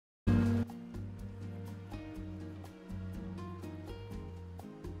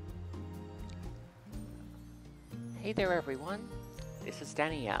Hey there everyone, this is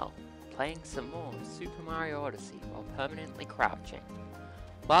Danielle, playing some more Super Mario Odyssey while permanently crouching.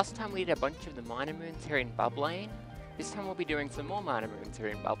 Last time we did a bunch of the minor moons here in bubblaine. This time we'll be doing some more minor moons here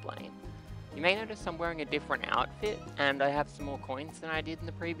in bubblaine. You may notice I'm wearing a different outfit, and I have some more coins than I did in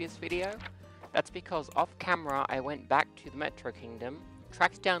the previous video. That's because off camera I went back to the Metro Kingdom,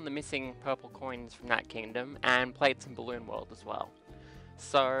 tracked down the missing purple coins from that kingdom, and played some Balloon World as well.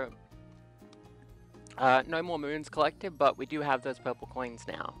 So, no more moons collected, but we do have those purple coins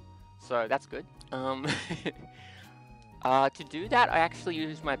now. So that's good. To do that, I actually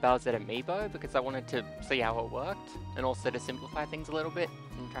used my Bowser amiibo because I wanted to see how it worked, and also to simplify things a little bit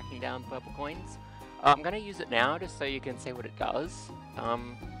in tracking down purple coins. I'm going to use it now just so you can see what it does.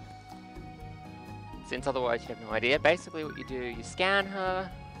 Since otherwise you have no idea. Basically what you do, you scan her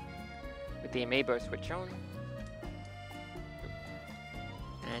with the amiibo switch on,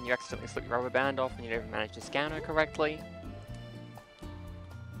 and you accidentally slip your rubber band off and you never manage to scan her correctly.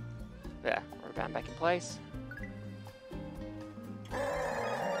 There, rubber band back in place.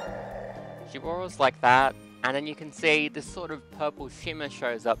 She roars like that, and then you can see this sort of purple shimmer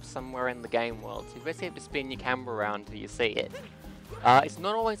shows up somewhere in the game world. So you basically have to spin your camera around till you see it. It's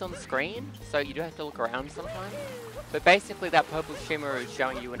not always on the screen, so you do have to look around sometimes. But basically that purple shimmer is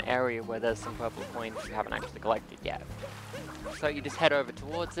showing you an area where there's some purple coins you haven't actually collected yet. So you just head over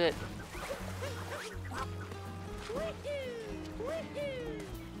towards it.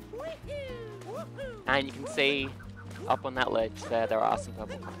 And you can see up on that ledge there are some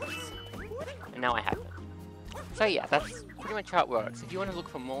purple coins. And now I have them. So yeah, that's pretty much how it works. If you want to look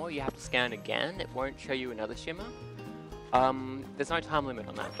for more, you have to scan again. It won't show you another shimmer. There's no time limit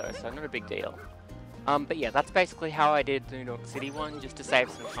on that though, so not a big deal. But yeah, that's basically how I did the New York City one, just to save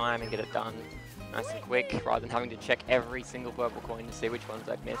some time and get it done nice and quick, rather than having to check every single purple coin to see which ones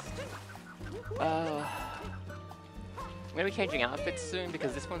I've missed. I'm going to be changing outfits soon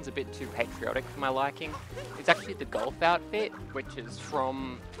because this one's a bit too patriotic for my liking. It's actually the golf outfit, which is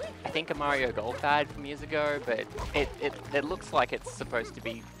from, I think, a Mario Golf ad from years ago, but it looks like it's supposed to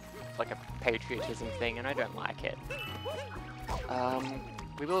be like a patriotism thing, and I don't like it.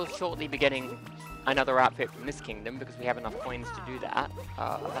 We will shortly be getting another outfit from this kingdom because we have enough coins to do that.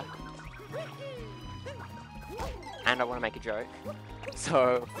 And I want to make a joke.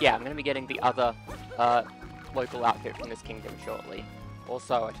 So yeah, I'm going to be getting the other local outfit from this kingdom shortly.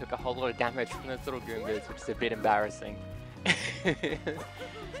 Also, I took a whole lot of damage from those little Goombas, which is a bit embarrassing. Okay.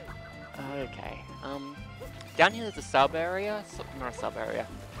 Down here there's a sub area. Not a sub area.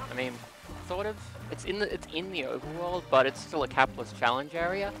 I mean, sort of. It's in the overworld, but it's still a capitalist challenge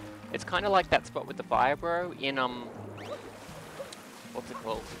area. It's kind of like that spot with the Fire Bro in what's it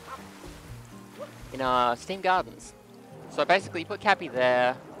called? In Steam Gardens. So basically, you put Cappy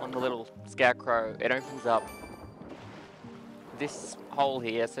there on the little scarecrow. It opens up this hole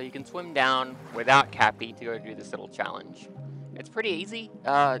here, so you can swim down without Cappy to go do this little challenge. It's pretty easy.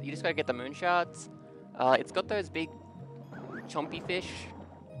 You just gotta get the moon shards. It's got those big chompy fish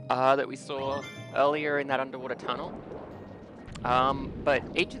that we saw earlier in that underwater tunnel. But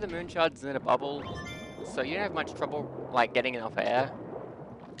each of the moon shards is in a bubble, so you don't have much trouble like getting enough air.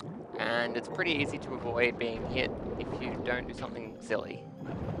 And it's pretty easy to avoid being hit if you don't do something silly.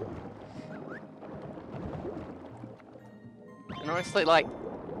 And honestly, like,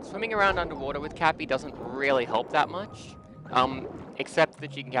 swimming around underwater with Cappy doesn't really help that much, except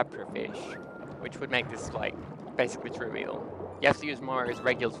that you can capture a fish, which would make this, like, basically trivial. You have to use Mario's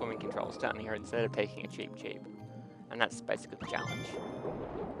regular swimming controls down here instead of taking a cheap. And that's basically the challenge.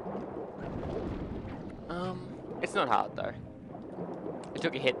 It's not hard though. I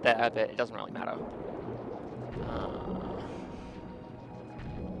took a hit there, but it doesn't really matter.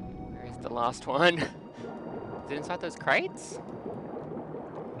 Where is the last one? Is it inside those crates?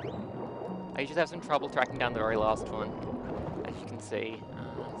 I usually have some trouble tracking down the very last one, as you can see.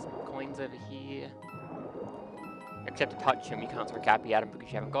 Some coins over here. Except to touch him, you can't throw Cappy at him because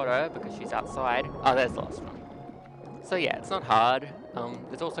you haven't got her, because she's outside. Oh, there's the last one. So yeah, it's not hard.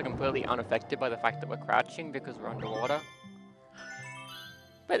 It's also completely unaffected by the fact that we're crouching because we're underwater.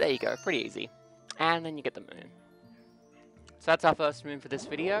 But there you go, pretty easy. And then you get the moon. So that's our first moon for this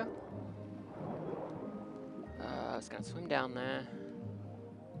video. I was going to swim down there.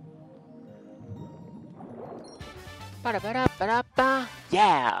 Ba-da-ba-da-ba-da-ba!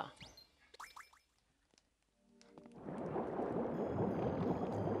 Yeah!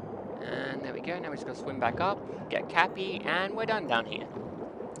 And there we go, now we're just going to swim back up, get Cappy, and we're done down here.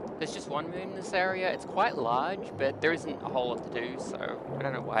 There's just one moon in this area. It's quite large, but there isn't a whole lot to do, so I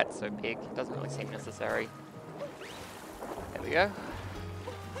don't know why it's so big. It doesn't really seem necessary. There we go.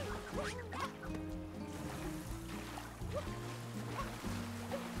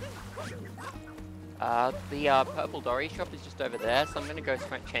 The purple Dory shop is just over there, so I'm gonna go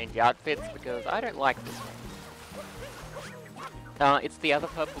change outfits because I don't like this one. It's the other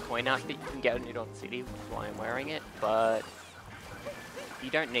purple coin outfit you can get in Udon City, which is why I'm wearing it, but you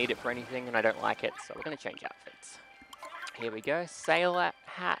don't need it for anything and I don't like it, so we're gonna change outfits. Here we go, sailor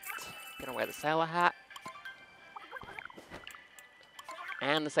hat. Gonna wear the sailor hat.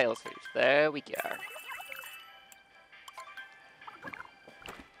 And the sailor's boots. There we go.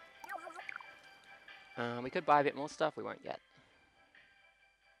 We could buy a bit more stuff, we won't yet.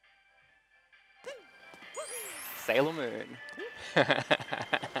 Sailor Moon.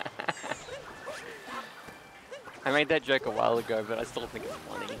 I made that joke a while ago, but I still think it's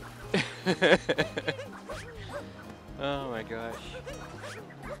funny. Oh my gosh.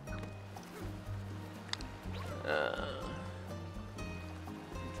 I'm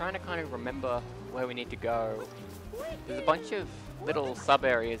trying to kind of remember where we need to go. There's a bunch of little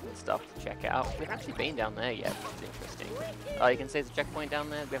sub-areas and stuff to check out. We haven't actually been down there yet, which is interesting. You can see there's a checkpoint down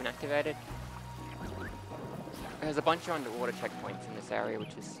there that we haven't activated. There's a bunch of underwater checkpoints in this area,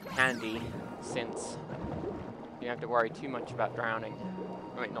 which is handy, since you don't have to worry too much about drowning.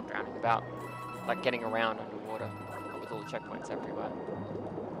 I mean, not drowning, about like getting around underwater with all the checkpoints everywhere.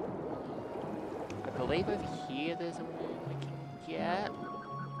 I believe over here there's a moon we can get.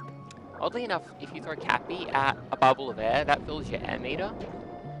 Oddly enough, if you throw Cappy at a bubble of air, that fills your air meter.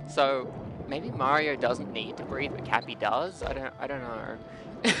 So maybe Mario doesn't need to breathe, but Cappy does. I don't know.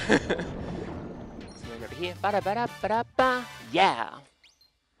 Something over here. Ba-da-ba-da-ba-da-ba. Yeah.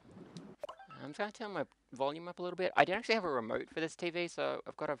 I'm trying to turn my volume up a little bit. I don't actually have a remote for this TV, so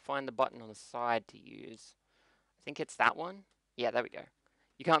I've got to find the button on the side to use. I think it's that one. Yeah, there we go.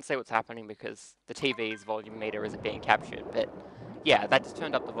 You can't see what's happening because the TV's volume meter isn't being captured, but yeah, that just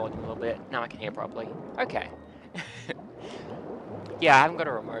turned up the volume a little bit. Now I can hear properly. Okay. Yeah, I haven't got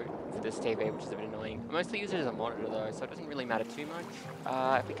a remote for this TV, which is a bit annoying. I mostly use it as a monitor though, so it doesn't really matter too much.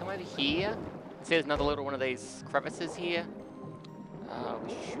 If we come over here, see there's another little one of these crevices here.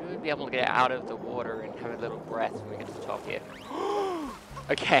 We should be able to get out of the water and have a little breath when we get to the top here.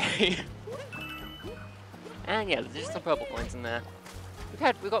 Okay. And yeah, there's just some purple coins in there.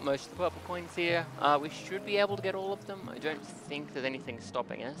 We've got most of the purple coins here. We should be able to get all of them. I don't think there's anything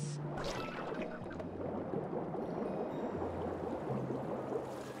stopping us.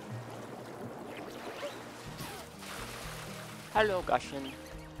 Hello, Gushin.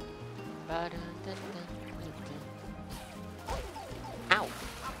 Ow!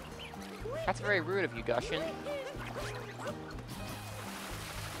 That's very rude of you, Gushin.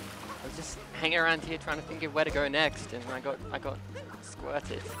 I was just hanging around here trying to think of where to go next, and I got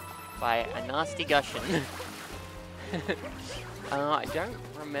squirted by a nasty Gushin. I don't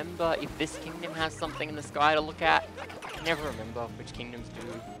remember if this kingdom has something in the sky to look at. I can never remember which kingdoms do.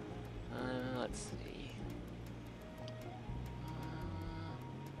 Let's see.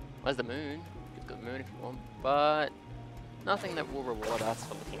 Where's the moon? You've got the moon if you want, but nothing that will reward us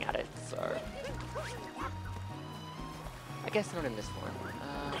for looking at it, so I guess not in this one.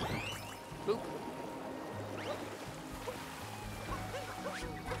 Boop.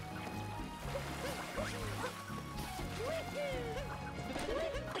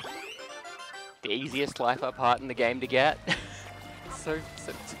 The easiest life up heart in the game to get. so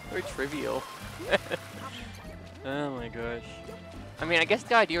trivial. Oh my gosh. I mean, I guess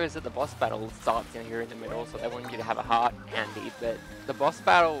the idea is that the boss battle starts in here in the middle, so they want you to have a heart handy, but the boss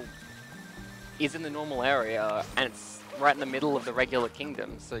battle is in the normal area, and it's right in the middle of the regular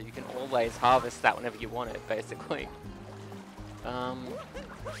kingdom, so you can always harvest that whenever you want it, basically. I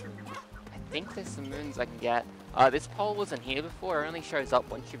think there's some moons I can get. This pole wasn't here before, it only shows up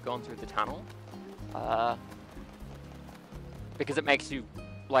once you've gone through the tunnel. Because it makes you,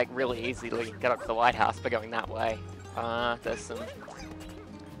 like, really easily get up to the lighthouse by going that way. There's some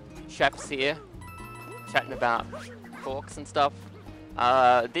chefs here, chatting about forks and stuff.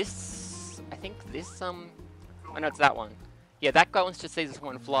 I think this, oh no, it's that one. Yeah, that guy wants to see this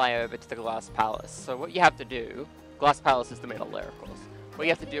one fly over to the Glass Palace. So what you have to do, Glass Palace is the middle there, of course. What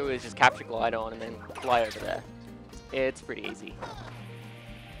you have to do is just capture glide on and then fly over there. It's pretty easy.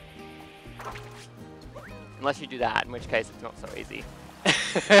 Unless you do that, in which case it's not so easy.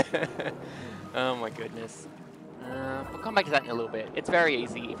 Oh my goodness. We'll come back to that in a little bit. It's very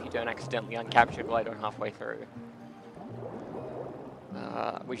easy if you don't accidentally uncapture glide on halfway through.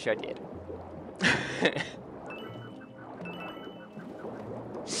 Wish I did.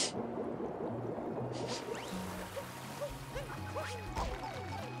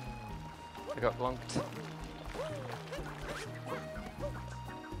 I got blonked.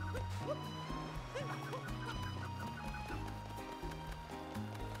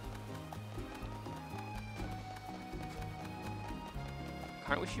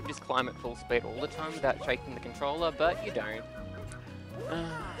 kinda wish you could just climb at full speed all the time without shaking the controller, but you don't.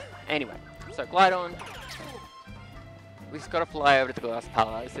 Anyway, so Glidon. We just gotta fly over to the glass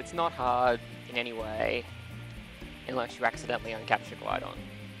palace. It's not hard in any way, unless you accidentally uncapture Glidon.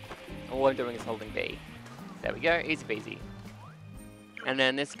 All I'm doing is holding B. There we go, easy peasy. And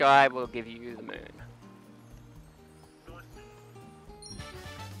then this guy will give you the moon.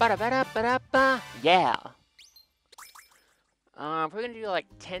 Ba-da-ba-da-ba-da-ba! Yeah! We're gonna do like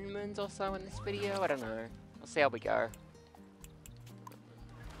 10 moons or so in this video, I don't know. We'll see how we go.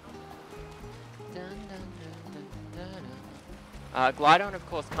 Glidon, of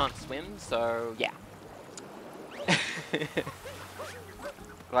course, can't swim, so yeah.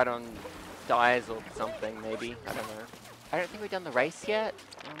 Glidon dies or something, maybe. I don't know. I don't think we've done the race yet.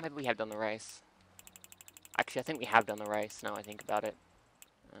 Or maybe we have done the race. Actually, I think we have done the race, now I think about it.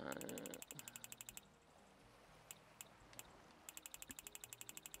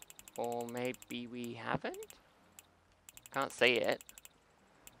 Or maybe we haven't? Can't see it.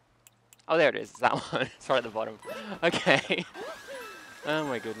 Oh, there it is. It's that one. It's right at the bottom. Okay. Oh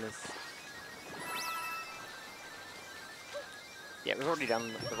my goodness. Yeah, we've already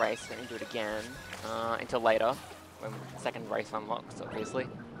done the race. Let me do it again. Until later, when the second race unlocks, obviously.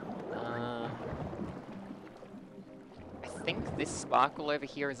 I think this sparkle over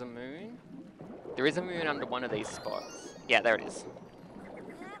here is a moon. There is a moon under one of these spots. Yeah, there it is.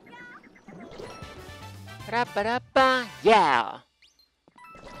 Ba-da-ba-da-ba! Yeah!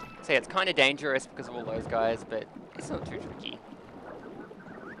 So yeah, it's kind of dangerous because of all those guys, but it's not too tricky.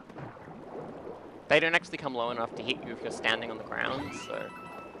 They don't actually come low enough to hit you if you're standing on the ground, so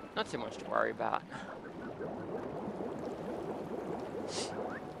not too much to worry about.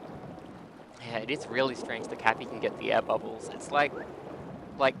 Yeah, it is really strange that Cappy can get the air bubbles. It's like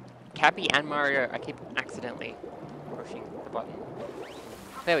Cappy and Mario, I keep accidentally pushing the button.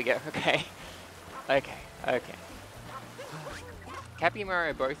 There we go, okay. Okay. Cappy and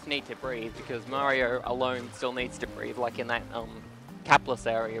Mario both need to breathe because Mario alone still needs to breathe, like in that capless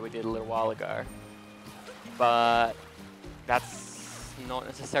area we did a little while ago. But that's not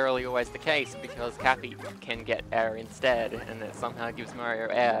necessarily always the case because Cappy can get air instead, and it somehow gives Mario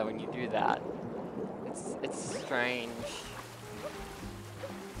air when you do that. It's strange.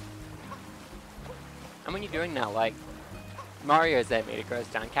 And when you're doing that, like, Mario's air meter goes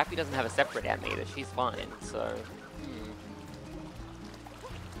down, Cappy doesn't have a separate air meter, she's fine, so...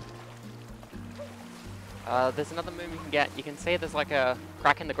 there's another moon we can get. You can see there's like a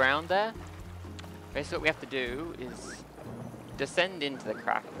crack in the ground there. Basically what we have to do is descend into the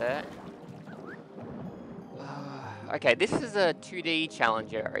crack there. Okay, this is a 2D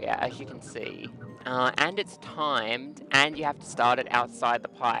challenge area, as you can see. And it's timed, and you have to start it outside the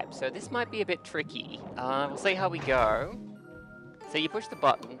pipe. So this might be a bit tricky. We'll see how we go. So you push the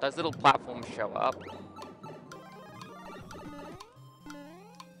button, those little platforms show up.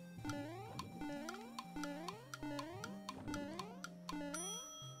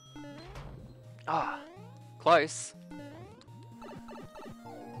 Ah, close.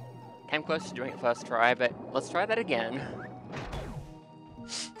 Came close to doing it first try, but let's try that again.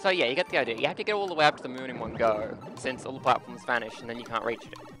 So yeah, you get the idea. You have to get all the way up to the moon in one go, since all the platforms vanish and then you can't reach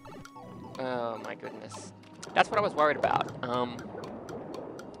it. Oh my goodness. That's what I was worried about.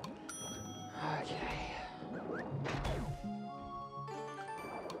 Okay.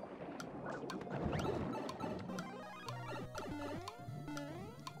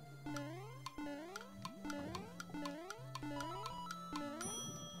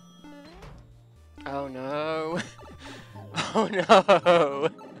 Oh no. Oh no.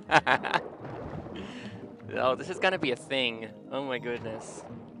 Oh, this is gonna be a thing. Oh my goodness.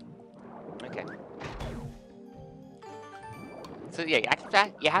 Okay. So yeah,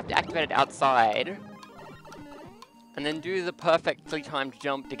 you have to activate it outside. And then do the perfectly timed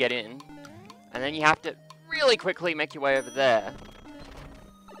jump to get in. And then you have to really quickly make your way over there.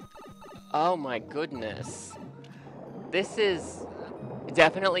 Oh my goodness. This is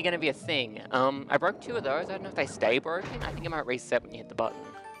definitely going to be a thing. I broke 2 of those. I don't know if they stay broken. I think it might reset when you hit the button.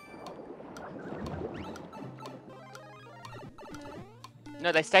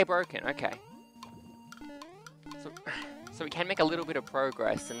 No, they stay broken. Okay. So we can make a little bit of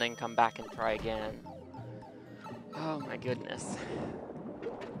progress and then come back and try again. Oh my goodness.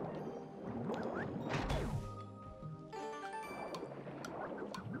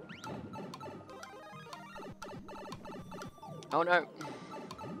 Oh no.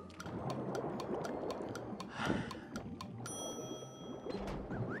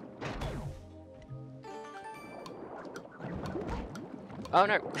 Oh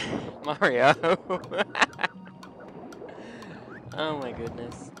no, Mario. Oh my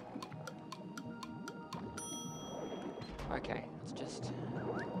goodness. Okay, let's just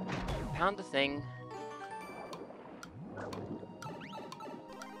pound the thing. I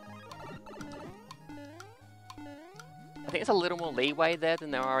think there's a little more leeway there than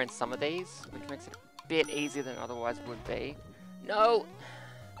there are in some of these, which makes it a bit easier than otherwise would be. No!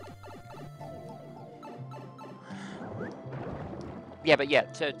 Yeah, but yeah,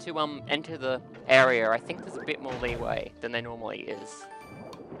 to enter the area, I think there's a bit more leeway than there normally is.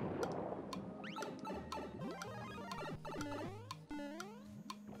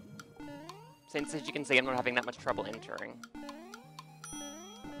 Since, as you can see, I'm not having that much trouble entering.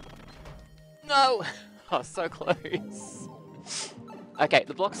 No! Oh, so close. Okay,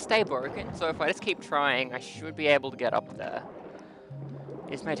 the blocks stay broken, so if I just keep trying, I should be able to get up there.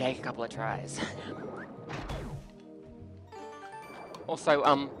 This may take a couple of tries. Also,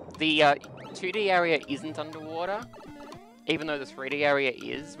 the 2D area isn't underwater, even though the 3D area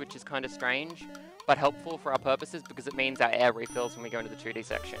is, which is kind of strange, but helpful for our purposes because it means our air refills when we go into the 2D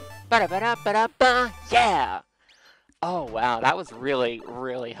section. Ba-da-ba-da-ba-da-ba! Yeah! Oh wow, that was really,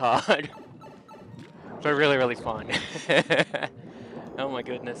 really hard. So really, really fun. Oh my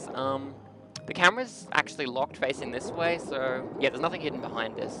goodness. The camera's actually locked facing this way, so yeah, there's nothing hidden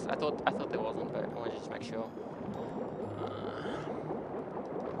behind us. I thought there wasn't, but I wanted to just make sure.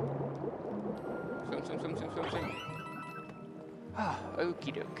 Swim.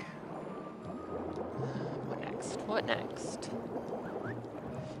 Okie doke. What next?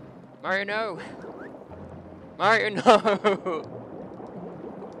 Mario, no! Mario, no!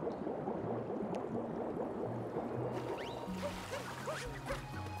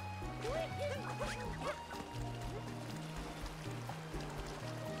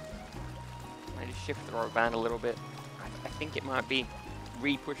 I just shift the rubber band a little bit. I think it might be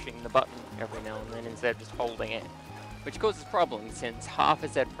re-pushing the button every now and then instead of just holding it. Which causes problems since half a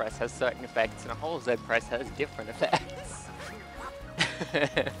Z press has certain effects and a whole Z press has different effects.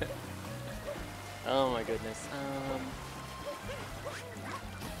 Oh my goodness.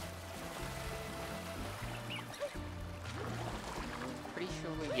 Pretty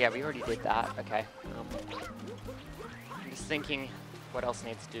sure yeah, we already did that. Okay. I'm just thinking what else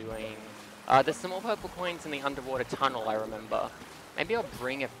needs doing. There's some more purple coins in the underwater tunnel, I remember. Maybe I'll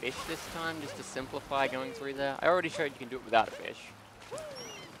bring a fish this time, just to simplify going through there. I already showed you can do it without a fish.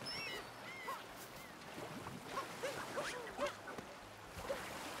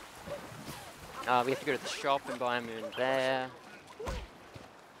 We have to go to the shop and buy a moon there.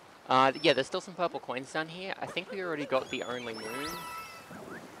 Yeah, there's still some purple coins down here. I think we already got the only moon.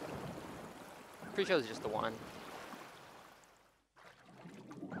 Pretty sure it's just the one.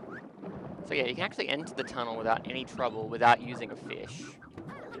 So yeah, you can actually enter the tunnel without any trouble, without using a fish.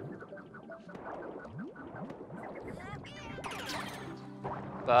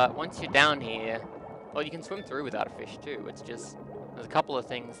 But once you're down here, well, you can swim through without a fish too. It's just, there's a couple of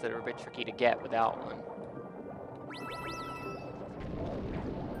things that are a bit tricky to get without one.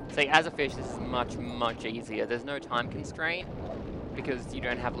 See, as a fish, this is much, much easier. There's no time constraint, because you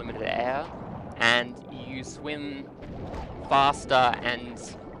don't have limited air, and you swim faster and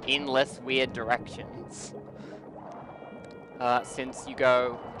in less weird directions. Since you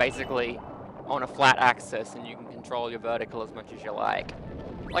go basically on a flat axis and you can control your vertical as much as you like.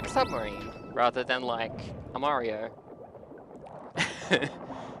 Like a submarine, rather than like a Mario.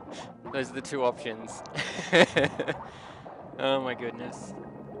 Those are the two options. Oh my goodness.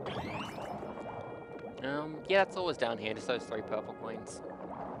 Yeah, that's always down here, just those 3 purple coins.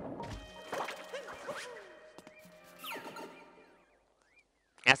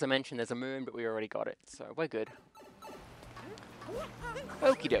 As I mentioned, there's a moon, but we already got it, so we're good.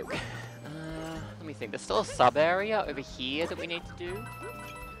 Okie doke. Let me think. There's still a sub-area over here that we need to do.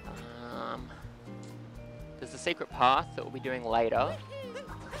 There's a secret path that we'll be doing later. Let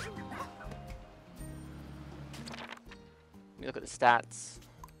me look at the stats.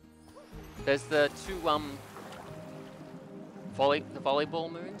 There's the 2,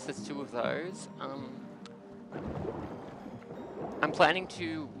 volleyball moons. There's 2 of those. I'm planning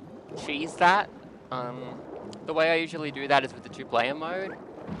to cheese that. The way I usually do that is with the 2-player mode.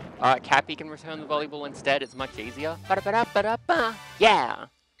 Cappy can return the volleyball instead, it's much easier. Ba-da-ba-da-ba-da-ba! Yeah!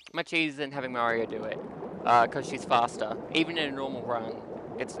 Much easier than having Mario do it, because she's faster. Even in a normal run,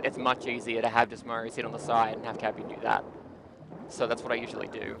 it's much easier to have just Mario sit on the side and have Cappy do that. So that's what I usually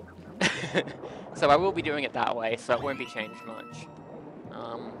do. So I will be doing it that way, so it won't be changed much.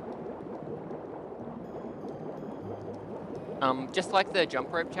 Just like the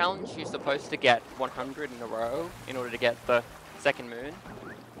jump rope challenge, you're supposed to get 100 in a row in order to get the second moon.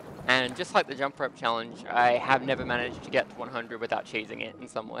 And just like the jump rope challenge, I have never managed to get to 100 without cheesing it in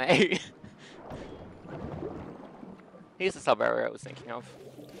some way. Here's the sub area I was thinking of.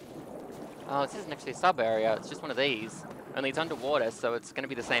 Oh, this isn't actually a sub area, it's just one of these. Only it's underwater, so it's going to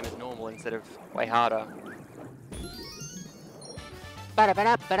be the same as normal instead of way harder.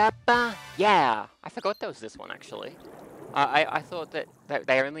 Ba-da-ba-da-ba-da-ba! Yeah! I forgot there was this one, actually. I thought that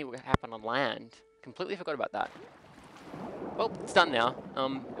they only happen on land. Completely forgot about that. Well, it's done now.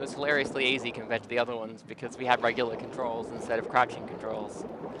 It was hilariously easy compared to the other ones because we had regular controls instead of crouching controls.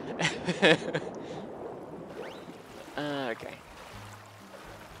 Okay.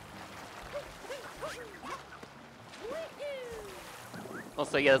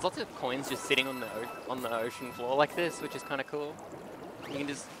 Also, yeah, there's lots of coins just sitting on the ocean floor like this, which is kind of cool. You can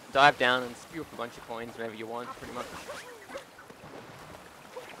just dive down and spew up a bunch of coins whenever you want, pretty much.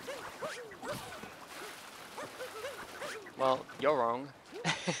 Well, you're wrong.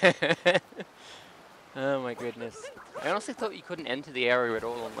 Oh my goodness. I honestly thought you couldn't enter the area at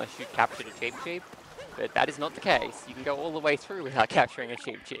all unless you captured a Cheep Cheep, but that is not the case. You can go all the way through without capturing a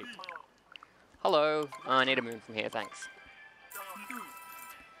Cheep Cheep. Hello. Oh, I need a moon from here, thanks.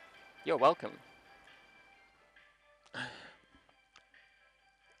 You're welcome.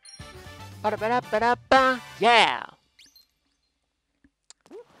 Ba-da-ba-da-ba-da-ba! Yeah!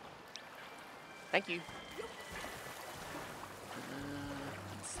 Thank you.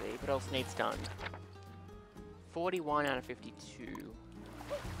 Let's see, what else needs done? 41 out of 52.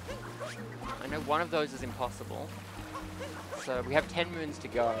 I know one of those is impossible. So we have 10 moons to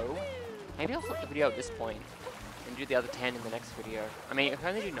go. Maybe I'll stop the video at this point and do the other 10 in the next video. I mean, I can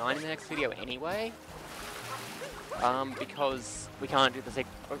only do 9 in the next video anyway. Because we can't do the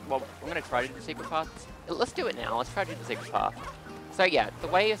secret... Well, I'm going to try to do the secret path. Let's do it now. Let's try to do the secret path. So yeah, the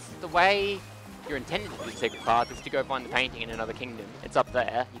way you're intended to do the secret path is to go find the painting in another kingdom. It's up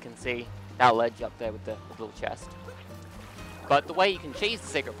there. You can see that ledge up there with the little chest. But the way you can cheese the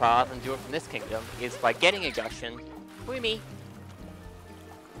secret path and do it from this kingdom is by getting a Gushin, Woomy,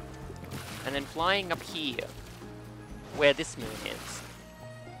 and then flying up here, where this moon is.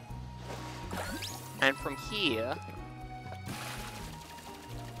 And from here,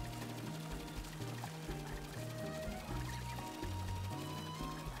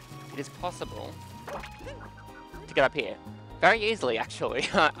 it is possible to get up here. Very easily, actually.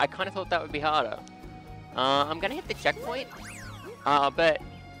 I kind of thought that would be harder. I'm going to hit the checkpoint, but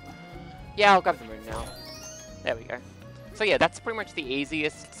yeah, I'll grab the moon now. There we go. So yeah, that's pretty much the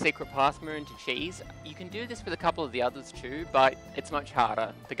easiest secret path moon to cheese. You can do this with a couple of the others too, but it's much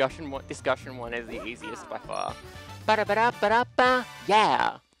harder. The Gushin one, this Gushin one is the easiest by far. Ba-da-ba-da-ba-da-ba!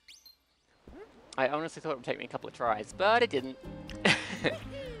 Yeah! I honestly thought it would take me a couple of tries, but it didn't.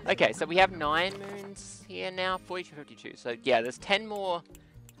 Okay, so we have 9 moons here now, 42, 52. So yeah, there's 10 more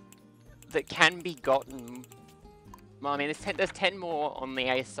that can be gotten. Well, I mean, there's 10 more on the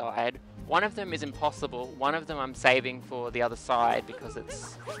A side. One of them is impossible. One of them I'm saving for the other side because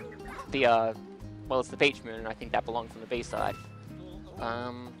it's the, well, it's the Peach Moon, and I think that belongs on the B side.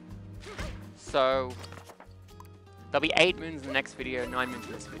 So there'll be 8 moons in the next video, 9 moons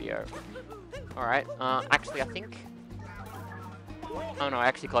in this video. Alright, actually I think... Oh no, I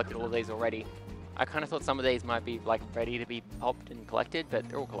actually collected all of these already. I kind of thought some of these might be, like, ready to be popped and collected, but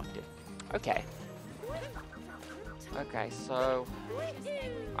they're all collected. Okay. Okay, so...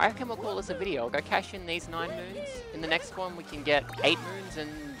 I reckon we'll call this a video. I'll go cash in these 9 moons. In the next one we can get 8 moons,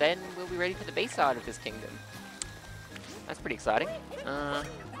 and then we'll be ready for the B side of this kingdom. That's pretty exciting. So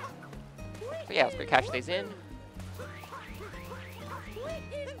yeah, let's go cash these in.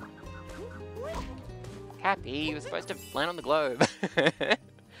 Happy, you were supposed to land on the globe.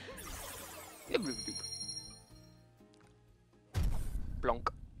 Blonk.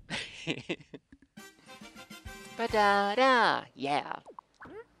 Ba-da-da! Yeah.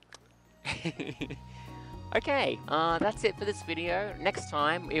 Okay, that's it for this video. Next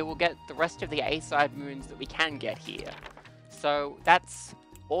time, we will get the rest of the A-side moons that we can get here. So, that's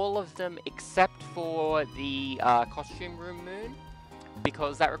all of them except for the costume room moon,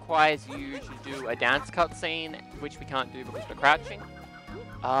 because that requires you to do a dance cutscene, which we can't do because we're crouching.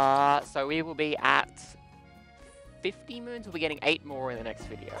 So we will be at 50 moons. We'll be getting 8 more in the next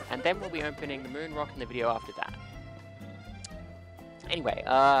video, and then we'll be opening the moon rock in the video after that. Anyway,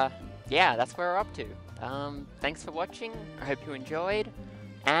 yeah, that's where we're up to. Thanks for watching. I hope you enjoyed,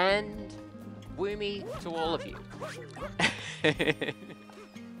 and woomy to all of you.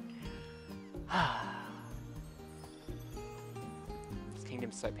 This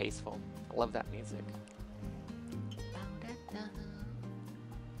kingdom's so peaceful. I love that music.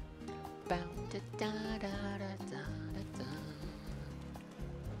 Bow da da da da da da.